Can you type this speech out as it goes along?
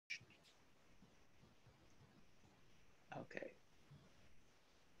Okay.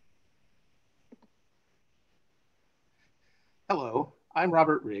 Hello, I'm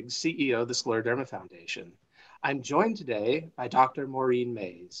Robert Riggs, CEO of the Scleroderma Foundation. I'm joined today by Dr. Maureen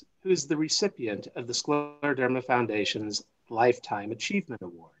Mays, who is the recipient of the Scleroderma Foundation's Lifetime Achievement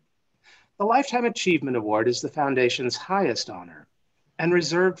Award. The Lifetime Achievement Award is the Foundation's highest honor and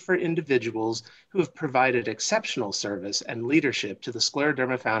reserved for individuals who have provided exceptional service and leadership to the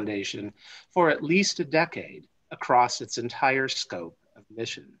Scleroderma Foundation for at least a decade across its entire scope of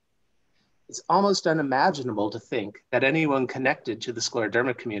mission. It's almost unimaginable to think that anyone connected to the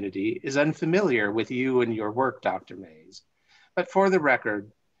scleroderma community is unfamiliar with you and your work, Dr. Mays. But for the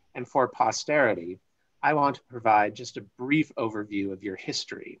record and for posterity, I want to provide just a brief overview of your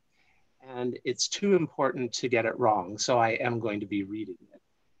history. And it's too important to get it wrong, so I am going to be reading it.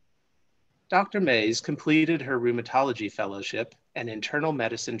 Dr. Mays completed her rheumatology fellowship and internal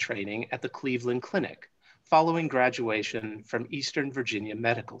medicine training at the Cleveland Clinic following graduation from Eastern Virginia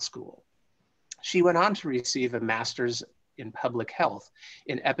Medical School. She went on to receive a master's in public health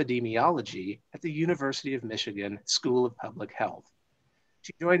in epidemiology at the University of Michigan School of Public Health.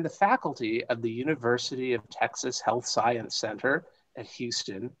 She joined the faculty of the University of Texas Health Science Center at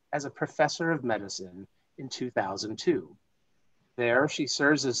Houston as a professor of medicine in 2002. There, she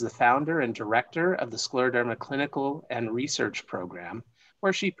serves as the founder and director of the Scleroderma Clinical and Research Program,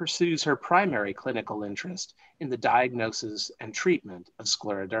 where she pursues her primary clinical interest in the diagnosis and treatment of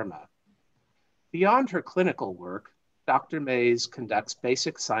scleroderma. Beyond her clinical work, Dr. Mays conducts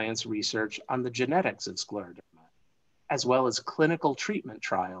basic science research on the genetics of scleroderma, as well as clinical treatment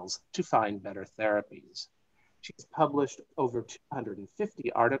trials to find better therapies. She's published over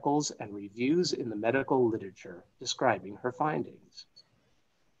 250 articles and reviews in the medical literature describing her findings.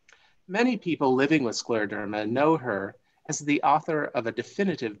 Many people living with scleroderma know her as the author of a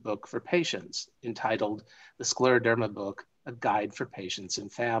definitive book for patients entitled The Scleroderma Book, A Guide for Patients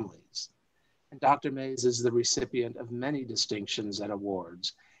and Families. And Dr. Mays is the recipient of many distinctions and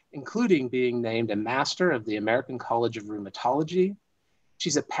awards, including being named a Master of the American College of Rheumatology.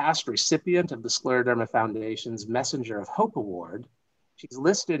 She's a past recipient of the Scleroderma Foundation's Messenger of Hope Award. She's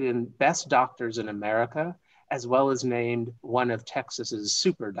listed in Best Doctors in America, as well as named one of Texas's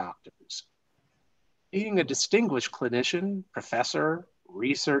super doctors. Being a distinguished clinician, professor,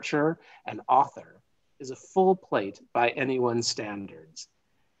 researcher, and author is a full plate by anyone's standards.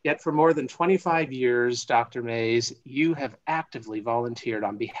 Yet for more than 25 years, Dr. Mays, you have actively volunteered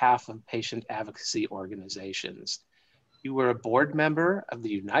on behalf of patient advocacy organizations. You were a board member of the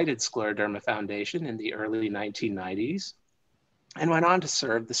United Scleroderma Foundation in the early 1990s and went on to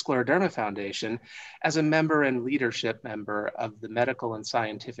serve the Scleroderma Foundation as a member and leadership member of the Medical and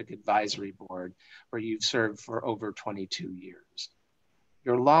Scientific Advisory Board, where you've served for over 22 years.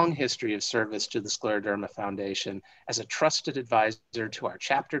 Your long history of service to the Scleroderma Foundation as a trusted advisor to our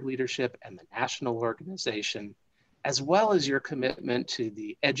chapter leadership and the national organization, as well as your commitment to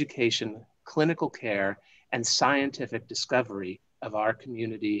the education, clinical care, and scientific discovery of our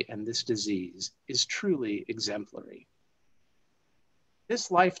community and this disease is truly exemplary. This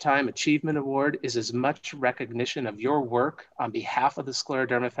Lifetime Achievement Award is as much recognition of your work on behalf of the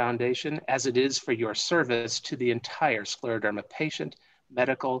Scleroderma Foundation as it is for your service to the entire scleroderma patient,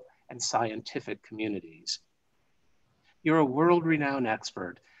 medical, and scientific communities. You're a world-renowned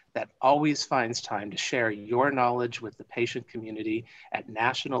expert that always finds time to share your knowledge with the patient community at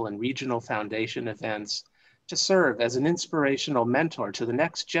national and regional foundation events, to serve as an inspirational mentor to the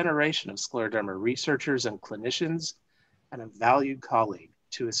next generation of scleroderma researchers and clinicians, and a valued colleague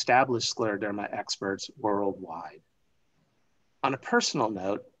to established scleroderma experts worldwide. On a personal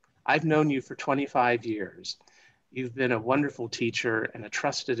note, I've known you for 25 years. You've been a wonderful teacher and a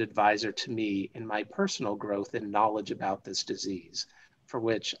trusted advisor to me in my personal growth and knowledge about this disease, for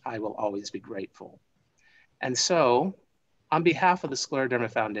which I will always be grateful. And so, on behalf of the Scleroderma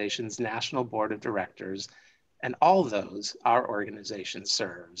Foundation's National Board of Directors and all those our organization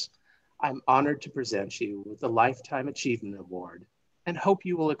serves, I'm honored to present you with the Lifetime Achievement Award and hope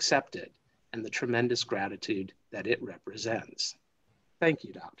you will accept it and the tremendous gratitude that it represents. Thank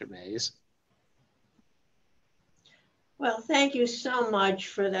you, Dr. Mays. Well, thank you so much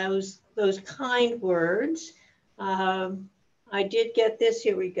for those kind words. I did get this,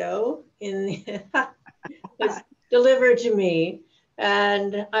 here we go, was delivered to me.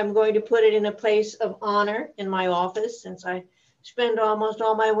 And I'm going to put it in a place of honor in my office, since I spend almost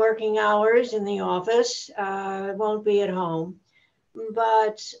all my working hours in the office. I won't be at home,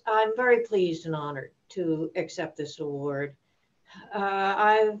 but I'm very pleased and honored to accept this award.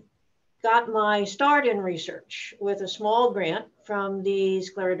 I've got my start in research with a small grant from the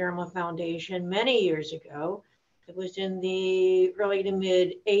Scleroderma Foundation many years ago. It was in the early to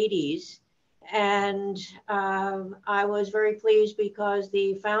mid 80s. And I was very pleased because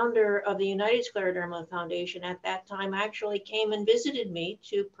the founder of the United Scleroderma Foundation at that time actually came and visited me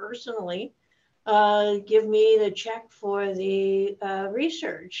to personally give me the check for the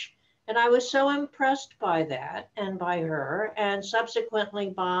research. And I was so impressed by that and by her, and subsequently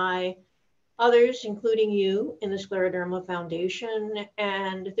by others, including you in the Scleroderma Foundation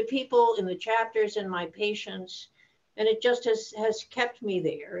and the people in the chapters and my patients. And it just has kept me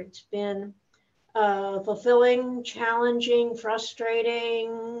there. It's been fulfilling, challenging,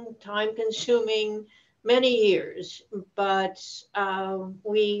 frustrating, time consuming, many years. But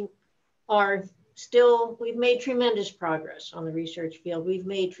we are still, we've made tremendous progress on the research field. We've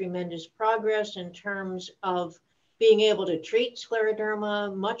made tremendous progress in terms of being able to treat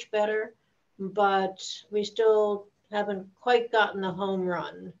scleroderma much better, but we still haven't quite gotten the home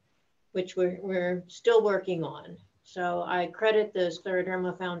run, which we're still working on. So I credit the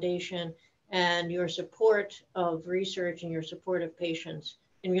Scleroderma Foundation and your support of research and your support of patients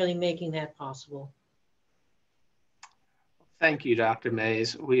in really making that possible. Thank you, Dr.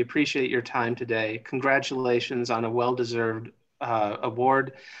 Mays. We appreciate your time today. Congratulations on a well-deserved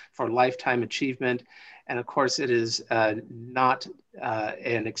award for lifetime achievement. And of course, it is not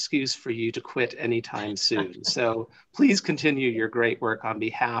an excuse for you to quit anytime soon. So please continue your great work on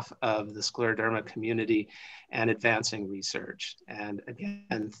behalf of the scleroderma community and advancing research. And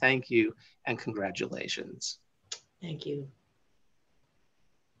again, thank you and congratulations. Thank you.